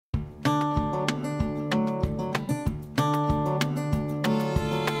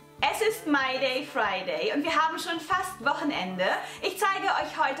ist My Day Friday und wir haben schon fast Wochenende. Ich zeige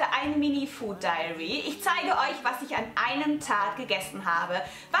euch heute ein Mini-Food-Diary. Ich zeige euch, was ich an einem Tag gegessen habe.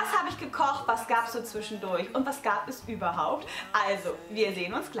 Was habe ich gekocht, was gab es so zwischendurch und was gab es überhaupt. Also, wir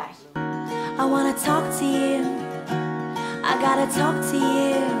sehen uns gleich. I wanna talk to you. I gotta talk to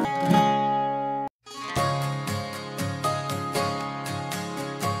you.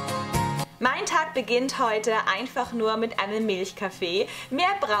 Mein Tag beginnt heute einfach nur mit einem Milchkaffee.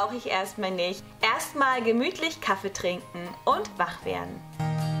 Mehr brauche ich erstmal nicht. Erstmal gemütlich Kaffee trinken und wach werden.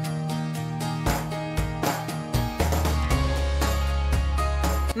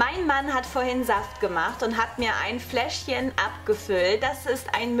 Mein Mann hat vorhin Saft gemacht und hat mir ein Fläschchen abgefüllt. Das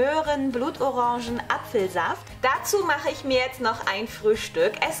ist ein Möhren-Blutorangen-Apfelsaft. Dazu mache ich mir jetzt noch ein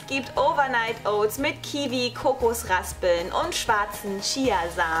Frühstück. Es gibt Overnight Oats mit Kiwi, Kokosraspeln und schwarzen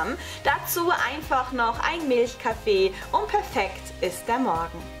Chiasamen. Dazu einfach noch ein Milchkaffee und perfekt ist der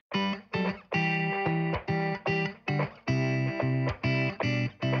Morgen.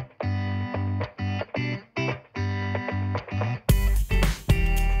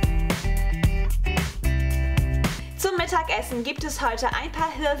 Zum Mittagessen gibt es heute ein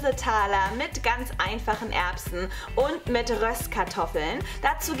paar Hirsetaler mit ganz einfachen Erbsen und mit Röstkartoffeln.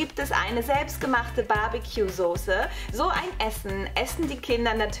 Dazu gibt es eine selbstgemachte Barbecue-Soße. So ein Essen essen die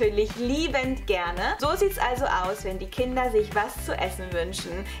Kinder natürlich liebend gerne. So sieht es also aus, wenn die Kinder sich was zu essen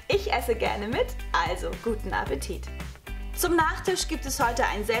wünschen. Ich esse gerne mit, also guten Appetit! Zum Nachtisch gibt es heute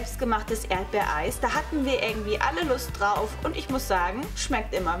ein selbstgemachtes Erdbeereis. Da hatten wir irgendwie alle Lust drauf und ich muss sagen,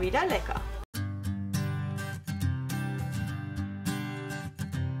 schmeckt immer wieder lecker.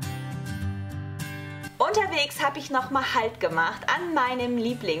 Unterwegs habe ich nochmal Halt gemacht an meinem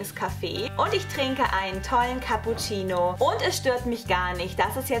Lieblingscafé und ich trinke einen tollen Cappuccino und es stört mich gar nicht,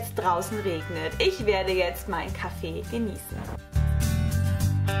 dass es jetzt draußen regnet. Ich werde jetzt meinen Kaffee genießen.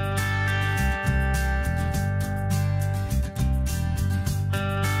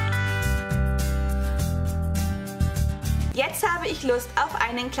 Jetzt habe ich Lust auf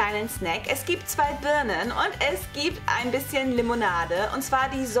einen kleinen Snack. Es gibt 2 Birnen und es gibt ein bisschen Limonade und zwar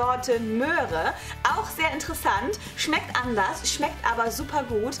die Sorte Möhre. Auch sehr interessant, schmeckt anders, schmeckt aber super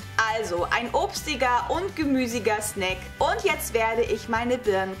gut. Also ein obstiger und gemüsiger Snack. Und jetzt werde ich meine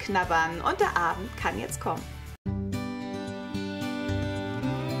Birnen knabbern und der Abend kann jetzt kommen.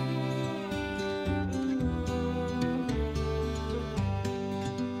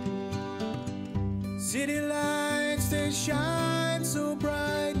 City lights, they shine so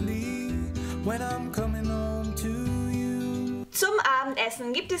brightly when I'm coming home to you. Zum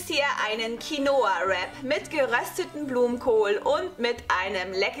Abendessen gibt es hier einen Quinoa-Wrap mit gerösteten Blumenkohl und mit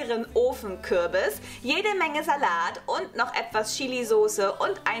einem leckeren Ofenkürbis, jede Menge Salat und noch etwas Chili-Soße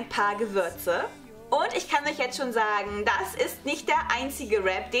und ein paar Gewürze. Und ich kann euch jetzt schon sagen, das ist nicht der einzige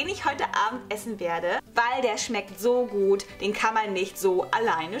Wrap, den ich heute Abend essen werde, weil der schmeckt so gut, den kann man nicht so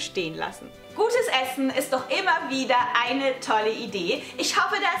alleine stehen lassen. Gutes Essen ist doch immer wieder eine tolle Idee. Ich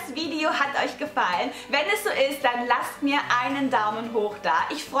hoffe, das Video hat euch gefallen. Wenn es so ist, dann lasst mir einen Daumen hoch da.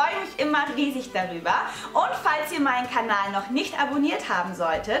 Ich freue mich immer riesig darüber. Und falls ihr meinen Kanal noch nicht abonniert haben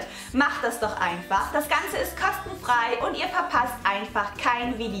solltet, macht das doch einfach. Das Ganze ist kostenfrei und ihr verpasst einfach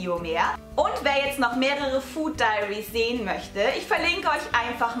kein Video mehr. Und wer jetzt noch mehrere Food Diaries sehen möchte, ich verlinke euch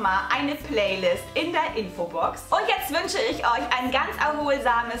einfach mal eine Playlist in der Infobox. Und jetzt wünsche ich euch ein ganz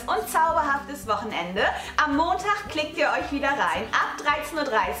erholsames und zauberhaftes Wochenende. Am Montag klickt ihr euch wieder rein. Ab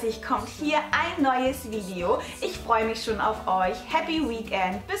 13:30 Uhr kommt hier ein neues Video. Ich freue mich schon auf euch. Happy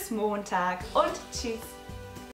Weekend. Bis Montag und tschüss.